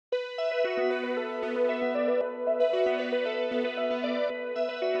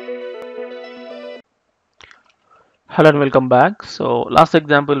Hello and welcome back. So last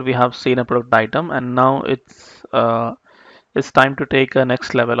example we have seen a product item and now it's time to take a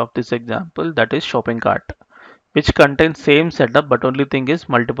next level of this example, that is shopping cart, which contains same setup but only thing is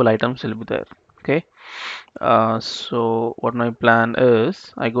multiple items will be there. Okay. So what my plan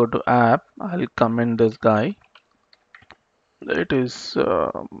is, I go to app, I'll comment this guy. It is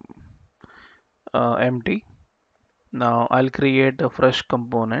empty. Now I'll create a fresh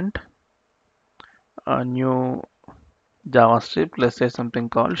component, a new JavaScript. Let's say something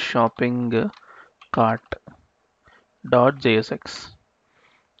called shopping cart dot jsx.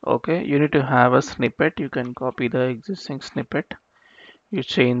 Okay, you need to have a snippet. You can copy the existing snippet. You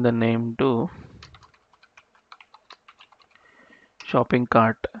change the name to shopping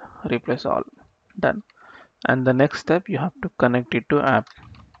cart, replace all. Done. And the next step, you have to connect it to app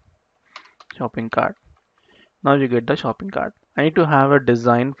shopping cart. Now you get the shopping cart. I need to have a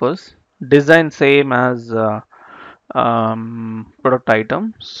design first. Design same as product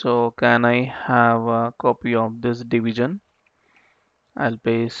item. So can I have a copy of this division? I'll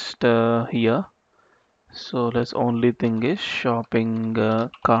paste here. So let's only thing is shopping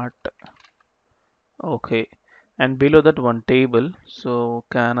cart. Okay, and below that one table. So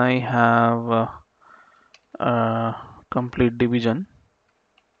can I have complete division?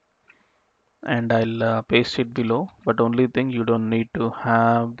 And I'll paste it below. But only thing, you don't need to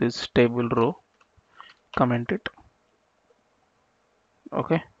have this table row. Comment it.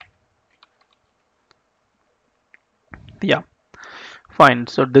 Okay. Yeah. Fine.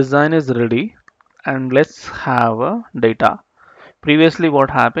 So design is ready, and let's have a data. Previously, what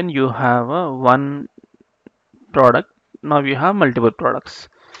happened? You have a one product. Now you have multiple products.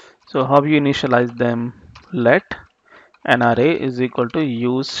 So how you initialize them? Let an array is equal to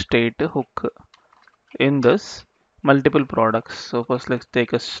use state hook in this multiple products. So first let's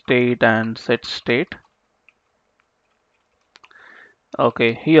take a state and set state.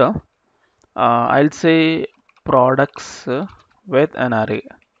 Okay, here I'll say products with an array.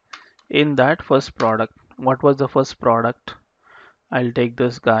 In that first product, what was the first product? I'll take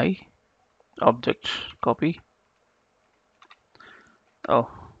this guy, object copy. Oh,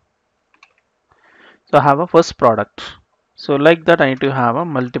 so I have a first product. So like that, I need to have a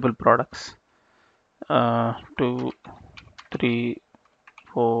multiple products. 2, 3,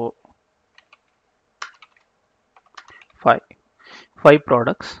 4, 5. 5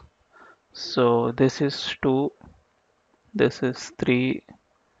 products. So this is 2, this is 3,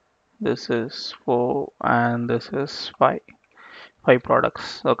 this is 4, and this is 5. 5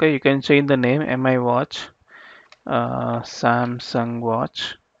 products. Okay, you can change the name MI watch, Samsung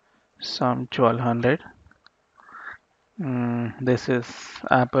watch, some 1200. This is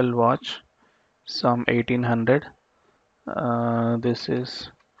Apple watch, some 1800. This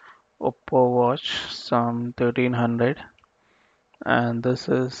is Oppo watch, some 1300. And this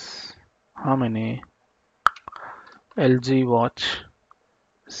is how many? LG watch,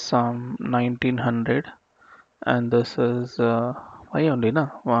 some 1900. And this is why only na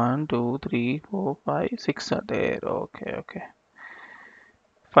 1 2 3 4 5 6 are there. Okay,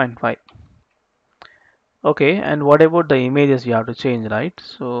 fine, fine. Okay, and what about the images? You have to change, right?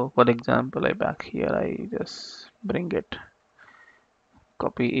 So for example, I back here, I just bring it,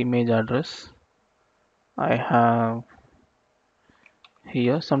 copy image address. I have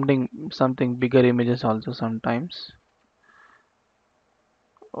here something bigger images also sometimes.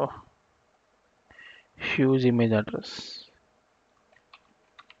 Oh, huge image address.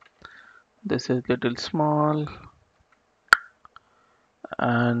 This is little small,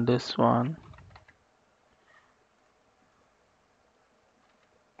 and this one.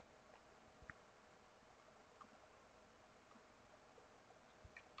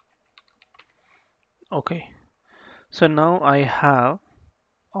 Okay, so now I have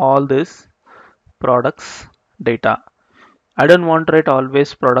all this products data. I don't want to write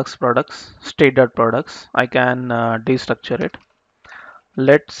always products state.products. I can destructure it.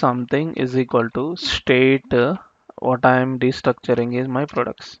 Let something is equal to state. What I am destructuring is my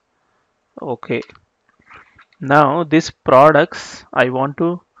products. Okay, now these products I want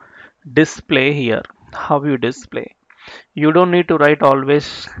to display here. How you display? You don't need to write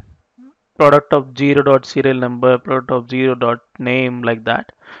always product of 0 dot serial number, product of 0 dot name, like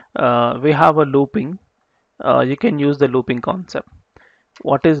that. We have a looping. You can use the looping concept.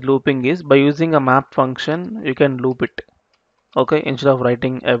 What is looping is, by using a map function you can loop it. Okay, instead of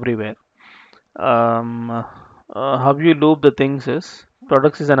writing everywhere. How you loop the things is,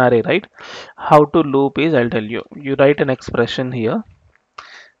 products is an array, right? How to loop is, I'll tell you. You write an expression here.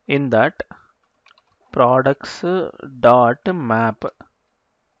 In that, products dot map.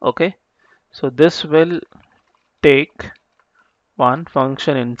 Okay, so this will take one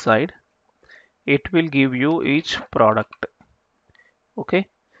function inside, it will give you each product. Okay,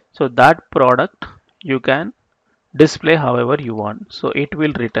 so that product you can display however you want. So it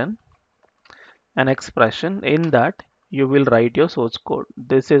will return an expression. In that you will write your source code.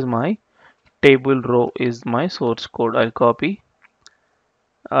 This is my table row is my source code. I'll copy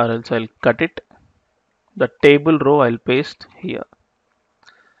or else I'll cut it. The table row I'll paste here.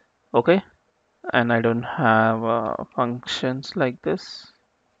 Okay, and I don't have functions like this.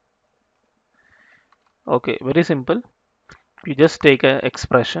 Okay, very simple. You just take a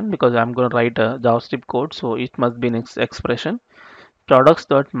expression because I'm going to write a JavaScript code, so it must be an expression.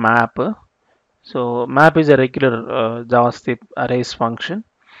 Products.map. So map is a regular JavaScript arrays function.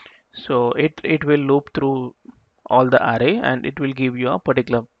 So it will loop through all the array and it will give you a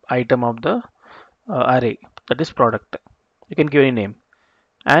particular item of the array, that is product. You can give any name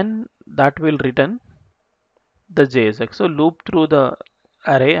and that will return the JSX. So loop through the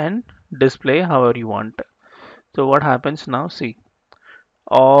array and display however you want. So what happens now? See,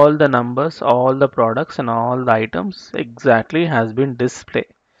 all the numbers, all the products and all the items exactly has been displayed.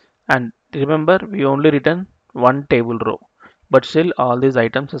 And remember, we only return one table row, but still all these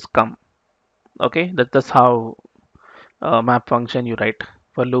items has come. Okay, that's how map function you write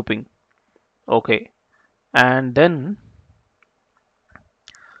for looping. Okay, and then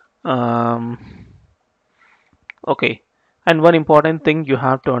um, okay, and one important thing you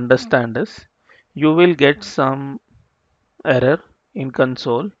have to understand is you will get some error in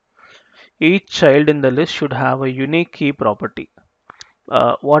console. Each child in the list should have a unique key property.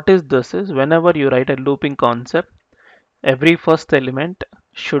 What is this is whenever you write a looping concept, every first element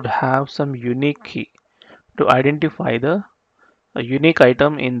should have some unique key to identify the a unique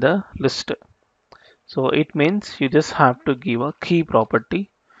item in the list. So it means you just have to give a key property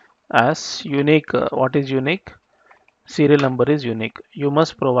as unique. What is unique? Serial number is unique. You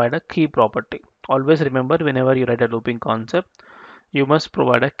must provide a key property. Always remember whenever you write a looping concept, you must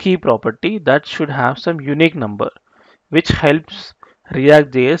provide a key property that should have some unique number, which helps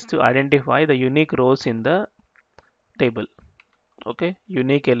React.js to identify the unique rows in the table. Okay,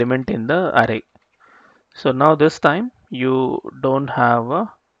 unique element in the array. So now this time you don't have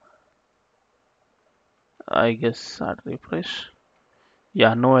a, I guess I'll refresh.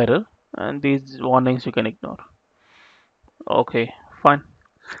 Yeah, no error, and these warnings you can ignore. Okay, fine.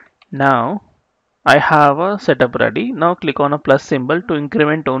 Now I have a setup ready. Now click on a plus symbol to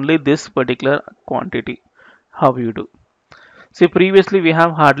increment only this particular quantity. How you do? See, previously we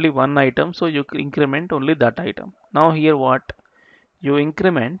have hardly one item, so you increment only that item. Now here what? You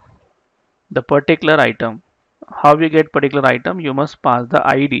increment the particular item. How you get particular item? You must pass the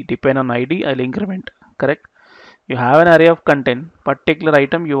ID. Depend on ID, I'll increment. Correct? You have an array of content. Particular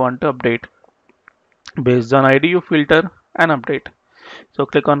item you want to update. Based on ID, you filter and update. So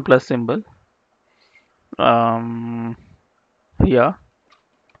click on plus symbol. Here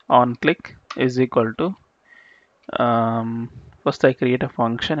on click is equal to first I create a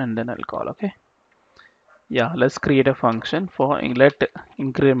function and then I'll call. Okay, yeah, let's create a function for let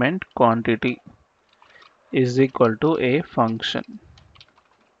increment quantity is equal to a function.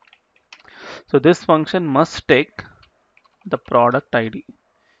 So this function must take the product ID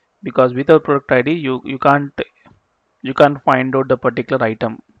because without product ID you can't find out the particular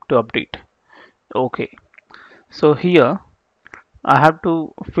item to update. Okay, so here I have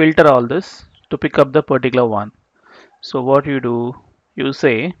to filter all this to pick up the particular one. So what you do, you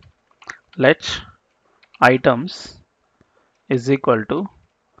say let items is equal to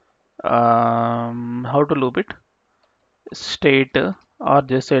how to loop it, state or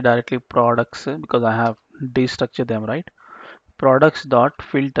just say directly products because I have destructured them, right? Products dot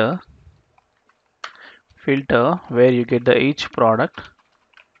filter where you get the each product.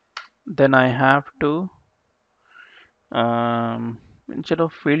 Then I have to instead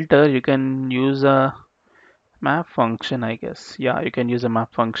of filter you can use a map function, I guess. Yeah, you can use a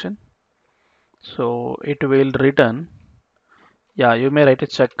map function. So it will return, yeah, you may write a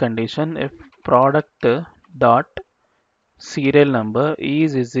check condition if product dot serial number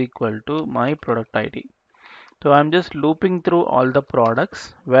is equal to my product ID. So I'm just looping through all the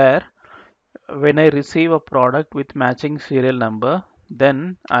products where when I receive a product with matching serial number,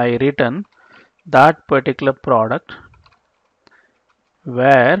 then I return that particular product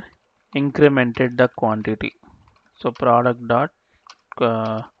where incremented the quantity. So product dot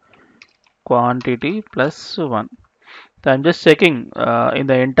uh, quantity plus 1. So I'm just checking in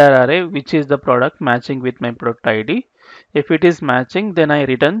the entire array which is the product matching with my product ID. If it is matching, then I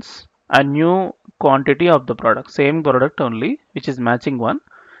returns a new quantity of the product, same product only, which is matching one,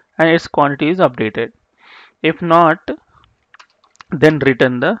 and its quantity is updated. If not, then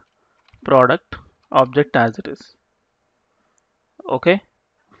return the product object as it is. Okay,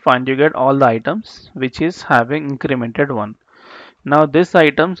 fine, you get all the items which is having incremented one. Now this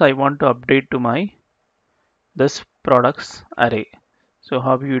items I want to update to my this products array. So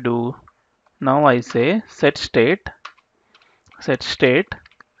how you do? Now I say set state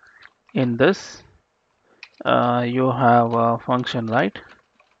in this you have a function, right?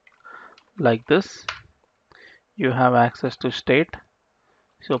 Like this, you have access to state.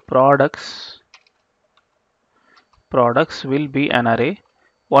 So products will be an array.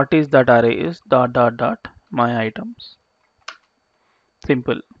 What is that array is dot dot dot my items.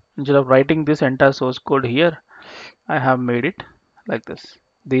 Simple. Instead of writing this entire source code here, I have made it like this.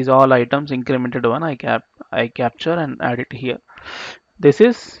 These all items incremented one I capture and add it here. This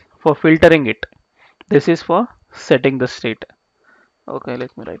is for filtering it. This is for setting the state. Okay,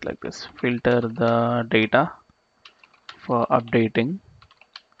 let me write like this. Filter the data for updating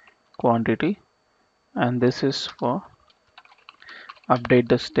quantity, and this is for update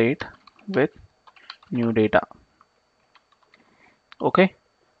the state with new data. Okay,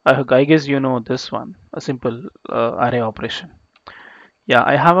 I guess you know this one, a simple array operation. Yeah,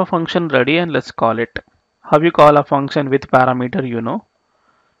 I have a function ready and let's call it. How you call a function with parameter, you know?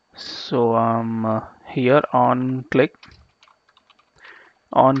 So here on click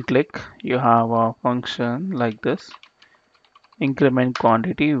you have a function like this, increment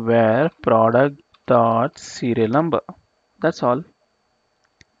quantity where product dot serial number. That's all.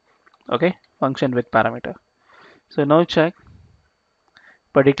 Okay, function with parameter. So now check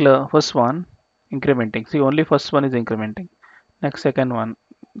particular first one incrementing. See, only first one is incrementing. Next second one,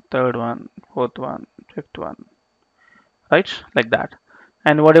 third one, fourth one, fifth one, right? Like that.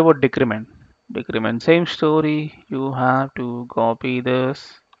 And what about decrement? Decrement, same story. You have to copy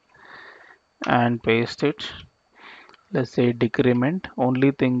this and paste it. Let's say decrement.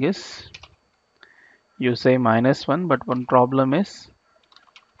 Only thing is you say -1, but one problem is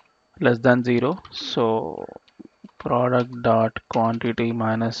less than 0. So product dot quantity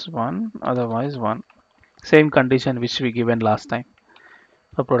 -1, otherwise 1. Same condition which we given last time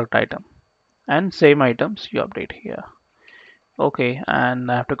for product item. And same items you update here. Okay,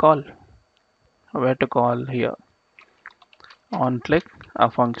 and I have to call. Where to call here? On click a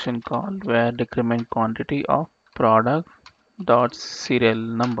function called where decrement quantity of product dot serial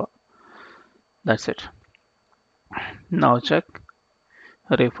number. That's it. Now check,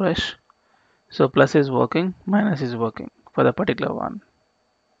 refresh. So plus is working, minus is working for the particular one.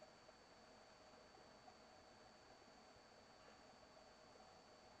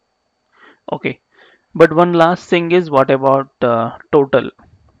 Okay, but one last thing is what about total?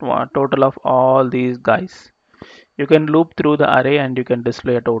 Total of all these guys. You can loop through the array and you can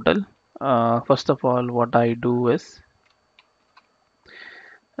display a total. First of all, what I do is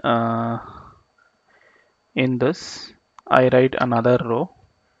uh, in this I write another row.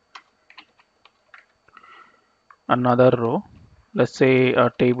 Let's say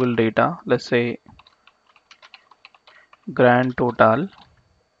table data. Let's say grand total,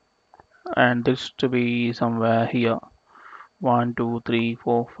 and this to be somewhere here. 1, 2, 3,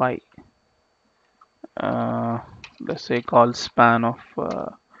 4, 5. Uh, let's say call span of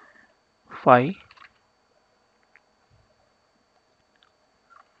 5.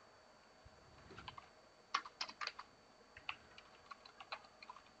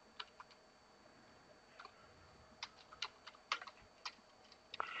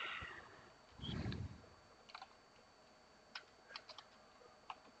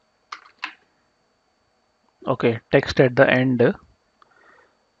 Okay, text at the end.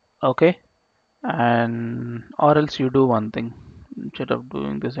 Okay, and or else you do one thing. Instead of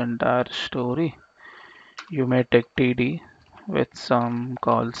doing this entire story, you may take td with some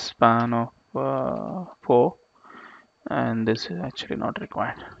call span of 4, and this is actually not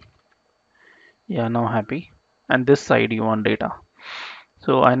required. Yeah, now happy. And this side you want data.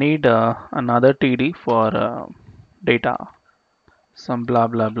 So I need another td for data, some blah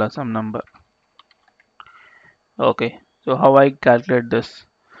blah blah, some number. Okay, so how I calculate this?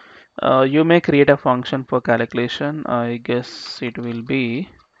 You may create a function for calculation. I guess it will be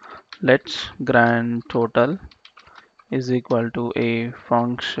let's grand total is equal to a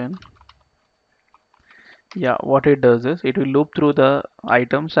function. Yeah, what it does is it will loop through the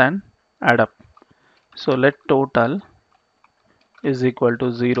items and add up. So let total is equal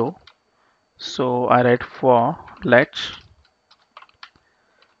to 0. So I write for let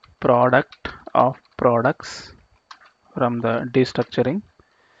product of products from the destructuring.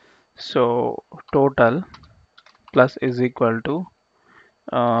 So total plus is equal to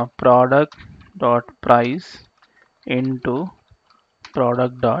product dot price into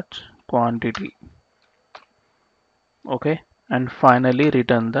product dot quantity. Okay, and finally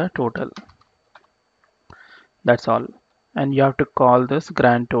return the total. That's all. And you have to call this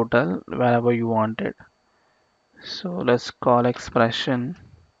grand total wherever you want it. So let's call expression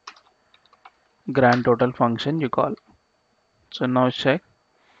grand total function you call. So now check,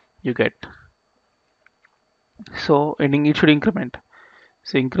 you get. So it should increment.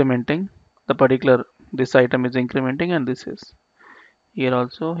 So incrementing the particular, this item is incrementing, and this is here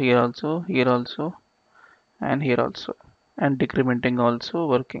also, here also, here also, and here also, and decrementing also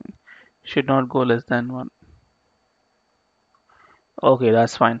working. Should not go less than 1. Okay,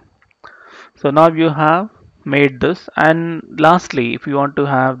 that's fine. So now you have made this, and lastly, if you want to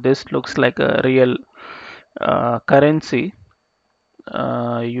have this looks like a real currency,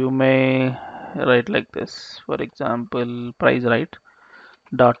 you may write like this. For example, price right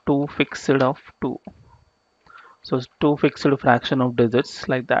dot to fixed of 2. So it's 2 fixed fraction of digits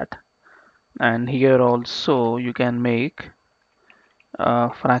like that. And here also you can make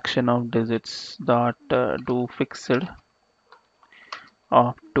fraction of digits dot do fixed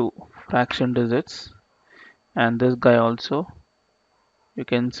of 2 fraction digits, and this guy also you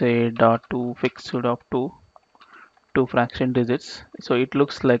can say dot to fixed of 2 fraction digits, so it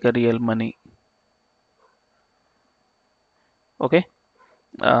looks like a real money. Okay,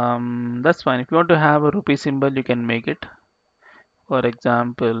 that's fine. If you want to have a rupee symbol, you can make it. For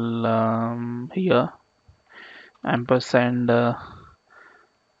example, here ampersand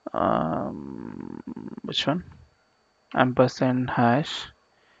which one, ampersand hash,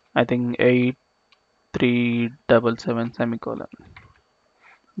 I think 8377 semicolon.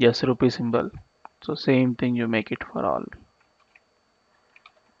 Yes, rupee symbol. So same thing you make it for all.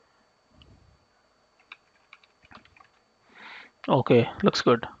 Okay, looks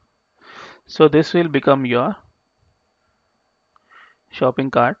good. So this will become your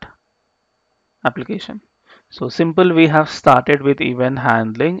shopping cart application. So simple, we have started with event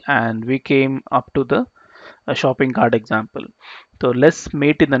handling and we came up to the shopping cart example. So let's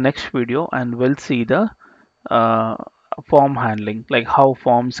meet in the next video and we'll see the uh, form handling, like how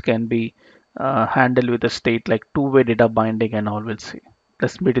forms can be handled with a state, like two-way data binding and all. We'll see.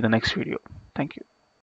 Let's meet in the next video. Thank you.